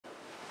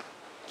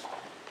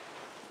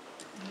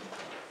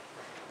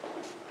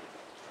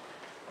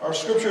Our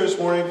scripture this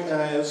morning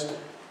is,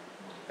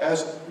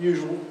 as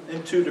usual,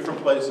 in two different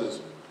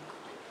places.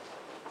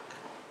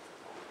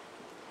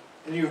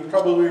 And you've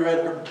probably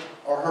read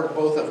or heard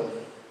both of them.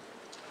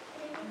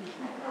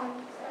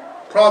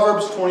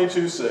 Proverbs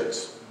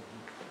 22:6.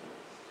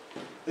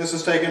 This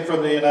is taken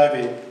from the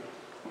NIV.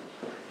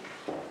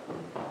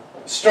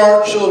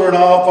 Start children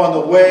off on the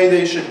way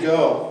they should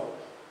go,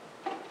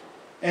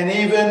 and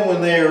even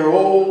when they are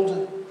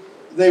old,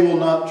 they will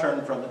not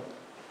turn from it.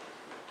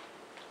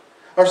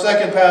 Our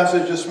second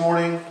passage this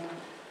morning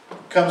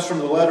comes from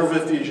the letter of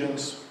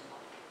Ephesians,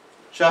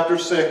 chapter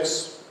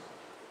 6,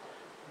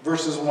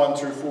 verses 1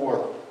 through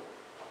 4.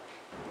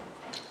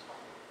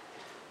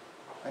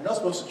 I know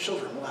it's mostly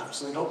children left,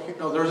 so they don't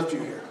know there's a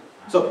few here.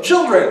 So,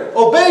 children,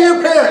 obey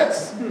your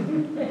parents.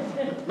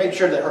 Make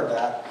sure they heard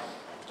that.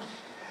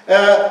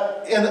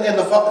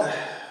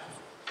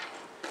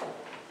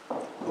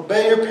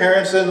 Obey your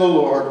parents in the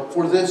Lord,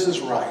 for this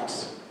is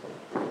right.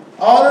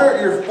 Honor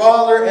your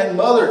father and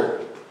mother,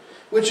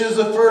 which is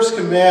the first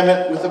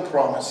commandment with a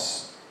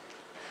promise,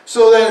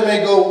 so that it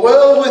may go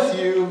well with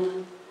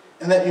you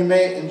and that you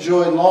may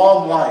enjoy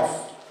long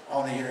life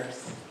on the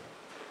earth.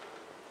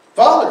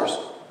 Fathers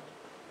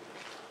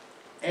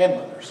and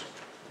mothers,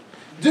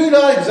 do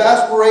not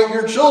exasperate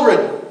your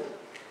children.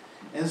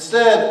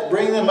 Instead,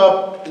 bring them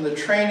up in the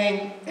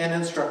training and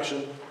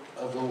instruction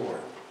of the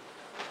Lord.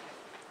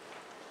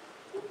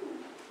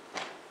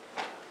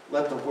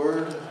 Let the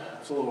word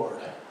of the Lord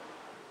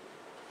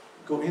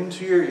go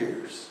into your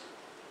ears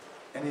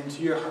and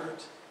into your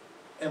heart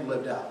and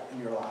lived out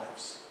in your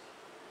lives.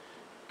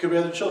 Could we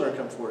have the children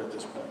come forward at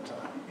this point in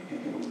time?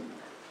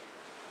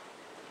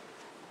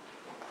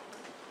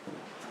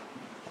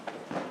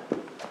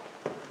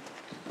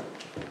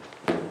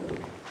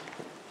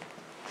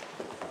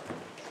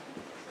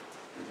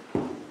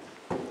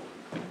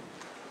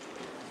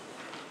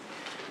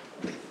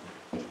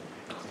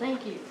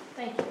 Thank you.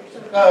 Thank you.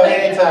 Oh,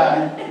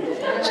 anytime.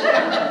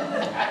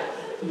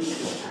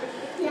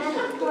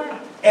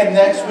 And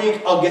next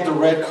week, I'll get the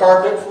red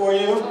carpet for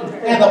you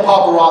and the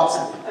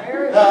paparazzi.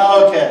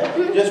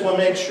 Okay, just want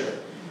to make sure.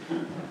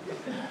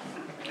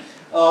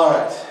 All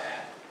right.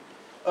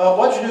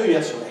 What'd you do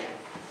yesterday?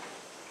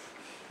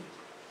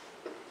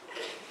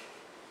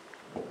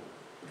 You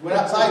went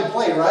outside and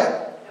played,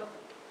 right?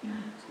 Nope.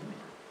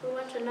 We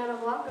went to another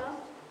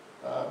walk-up.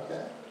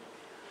 Okay.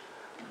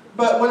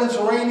 But when it's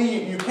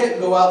rainy, you can't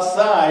go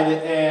outside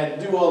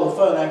and do all the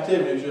fun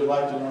activities you'd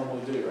like to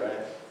normally do, right?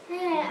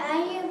 I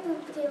have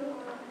to do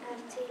more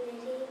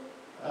activity.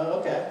 Oh,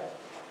 okay.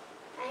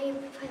 I have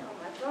to play on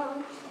my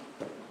phone.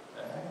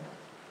 Alright.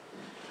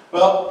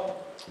 Well,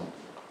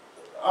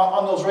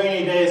 on those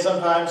rainy days,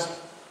 sometimes,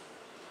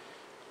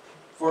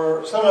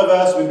 for some of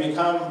us, we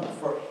become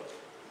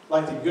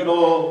like the good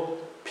old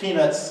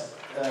Peanuts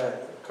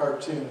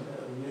cartoon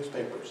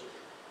newspapers.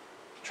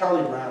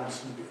 Charlie Brown and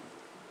Snoopy.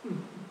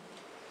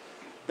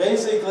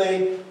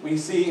 Basically, we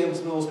see in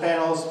some of those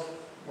panels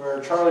where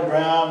Charlie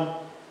Brown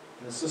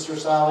and his sister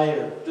Sally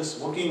are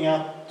just looking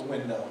out the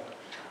window,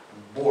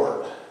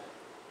 bored,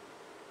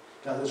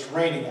 because it's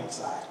raining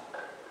outside.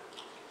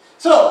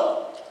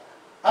 So,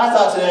 I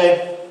thought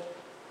today,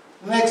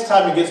 the next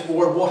time it gets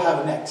bored, we'll have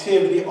an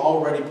activity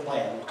already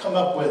planned. We'll come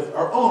up with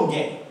our own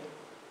game.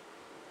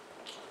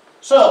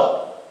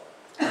 So,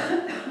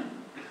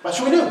 what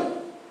should we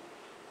do?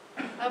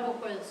 Bible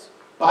quiz.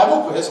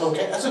 Bible quiz,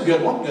 okay, that's a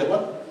good one,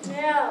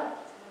 No.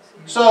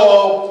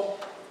 So,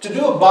 to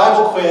do a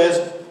Bible quiz,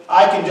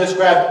 I can just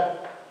grab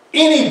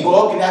any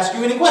book and ask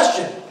you any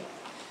question.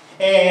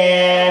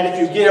 And if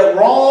you get it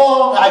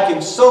wrong, I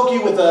can soak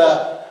you with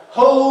a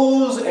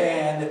hose,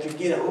 and if you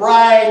get it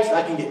right,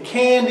 I can get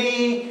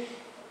candy.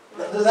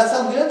 Does that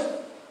sound good?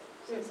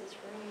 Since it's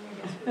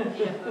raining,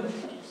 yeah, I would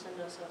just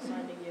send us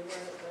outside to give her,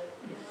 but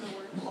yeah,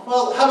 it works.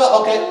 Well, how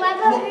about, okay. What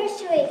about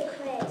history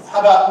quiz? How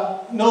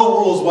about no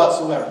rules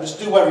whatsoever? Just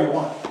do whatever you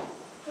want.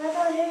 What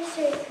about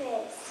history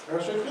quiz?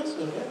 History quiz?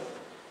 Okay.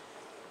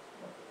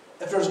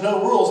 If there's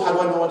no rules, how do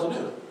I know what to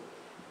do?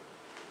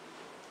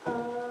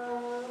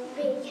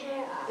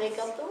 Make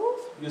up the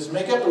rules? You just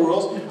make up the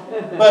rules.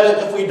 But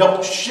if we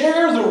don't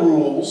share the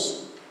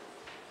rules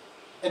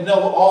and know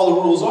what all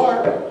the rules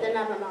are, Then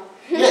I don't know.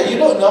 yeah, you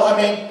don't know. I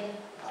mean,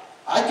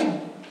 I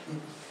can.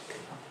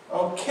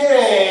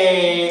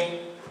 Okay.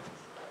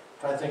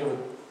 Trying to think of a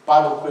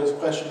Bible quiz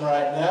question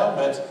right now,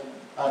 but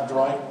I'm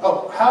drawing.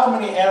 Oh, how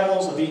many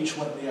animals of each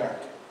went in the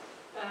ark?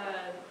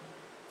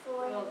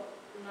 Four. Well,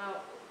 no.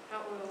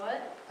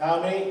 What?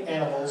 How many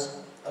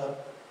animals of...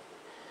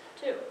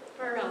 Two.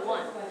 Or no,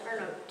 one. Or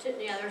no, two.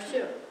 Yeah, there's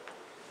two.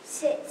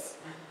 6.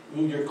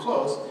 Ooh, you're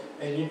close,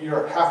 and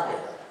you're halfway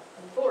right.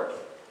 4.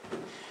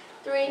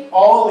 3.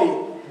 All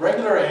the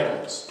regular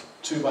animals,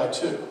 2 by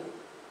 2.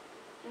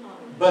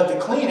 But the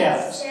clean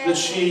animals, the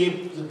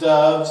sheep, the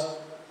doves,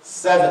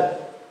 7.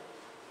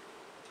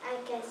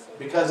 I guess it.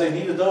 Because they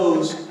needed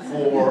those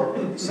for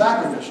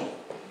sacrificial.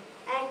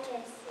 I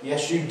guess it.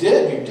 Yes, you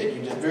did.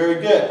 You did very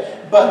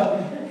good.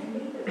 But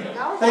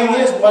No. thing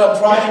is, what I'm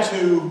trying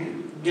to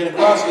get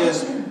across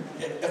is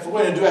if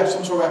we're going to do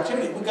some sort of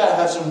activity, we've got to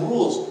have some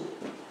rules.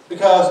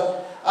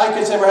 Because I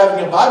could say we're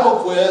having a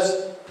Bible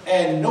quiz,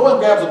 and no one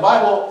grabs a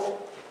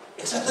Bible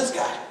except this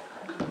guy.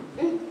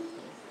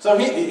 So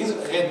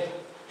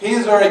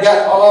he's already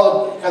got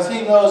all, because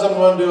he knows I'm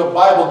going to do a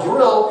Bible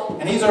drill,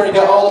 and he's already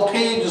got all the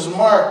pages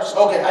marked.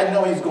 Okay, I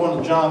know he's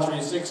going to John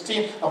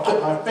 3:16. I'll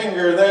put my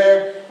finger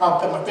there. I'll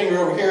put my finger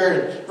over here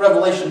in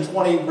Revelation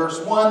 20, verse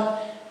 1.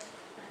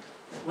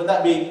 Would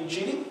that be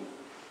cheating?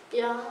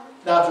 Yeah.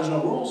 Now, if there's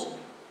no rules.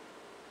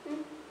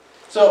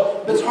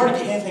 So, it's hard to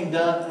get anything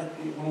done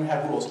when we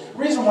have rules. The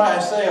reason why I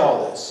say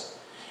all this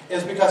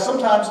is because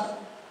sometimes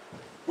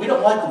we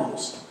don't like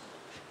rules.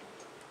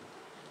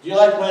 Do you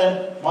like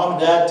when mom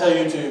and dad tell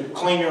you to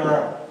clean your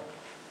room?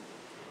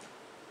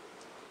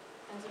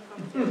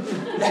 Do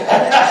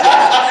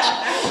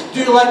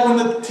you like when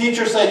the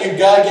teacher said you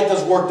got to get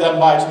this work done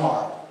by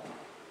tomorrow?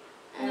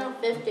 No,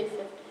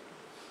 50-50.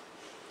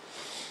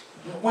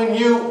 When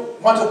you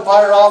want to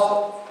fire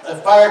off a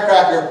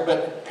firecracker,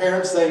 but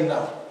parents say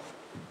no.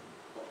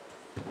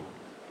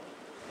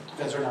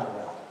 Because they're not around.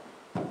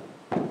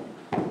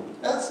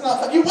 That's not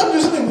fun. You want to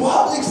do something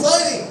wildly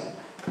exciting,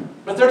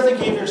 but they're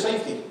thinking of your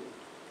safety.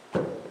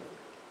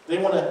 They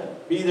want to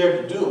be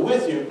there to do it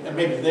with you, and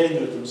maybe they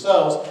do it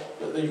themselves,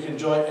 but that you can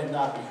enjoy it and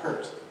not be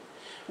hurt.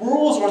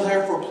 Rules are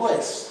there for a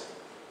place.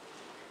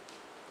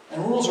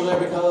 And rules are there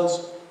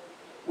because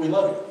we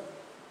love you.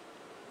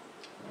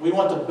 We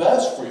want the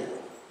best for you.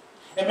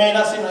 It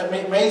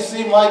may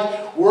seem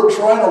like we're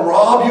trying to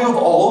rob you of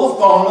all the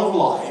fun of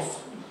life.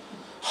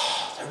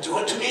 They're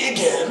doing it to me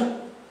again.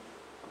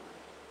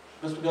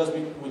 But it's because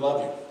we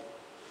love you.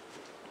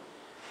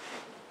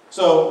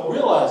 So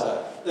realize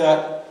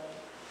that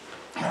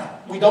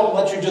we don't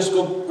let you just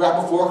go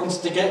grab a fork and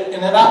stick it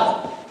in an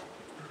apple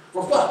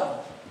for fun.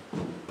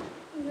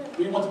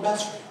 We want the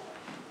best for you.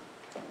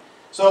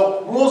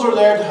 So rules are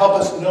there to help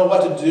us know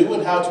what to do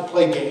and how to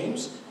play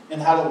games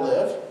and how to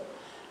live.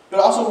 But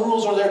also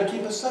rules are there to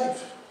keep us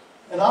safe.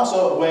 And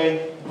also a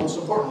way, most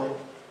importantly,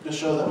 to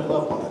show that we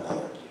love one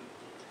another.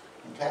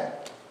 Okay?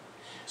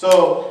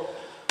 So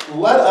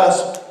let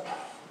us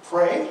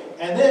pray,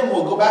 and then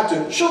we'll go back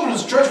to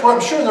Children's Church, where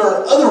I'm sure there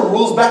are other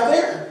rules back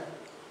there.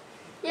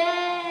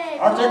 Yay!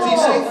 Aren't there, TC?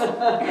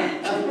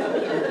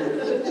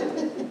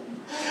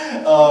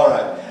 All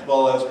right.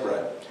 Well, let's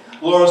pray.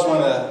 Lord, I just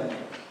want to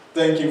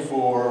thank you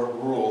for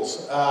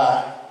rules.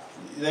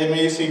 They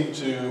may seem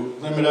to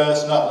limit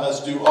us, not let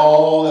us do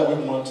all that we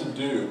want to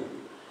do.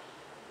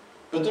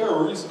 But there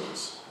are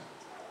reasons.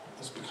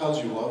 It's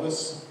because you love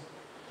us.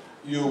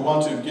 You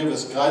want to give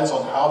us guidance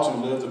on how to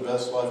live the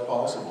best life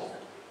possible.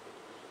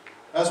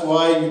 That's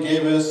why you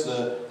gave us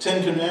the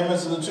 10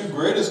 Commandments and the 2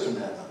 greatest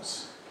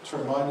commandments, to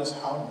remind us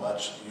how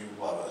much you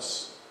love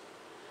us.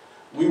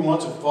 We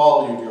want to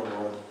follow you, dear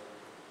Lord.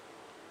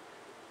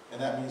 And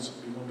that means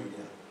being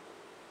obedient.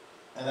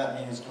 And that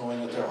means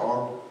knowing that there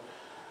are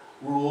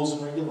rules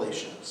and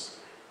regulations.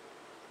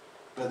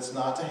 But it's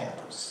not to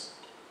hamper us,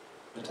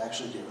 but to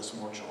actually give us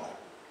more joy.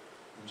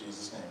 In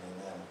Jesus' name,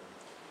 amen.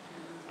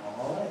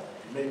 All right.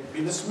 You may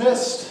be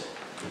dismissed.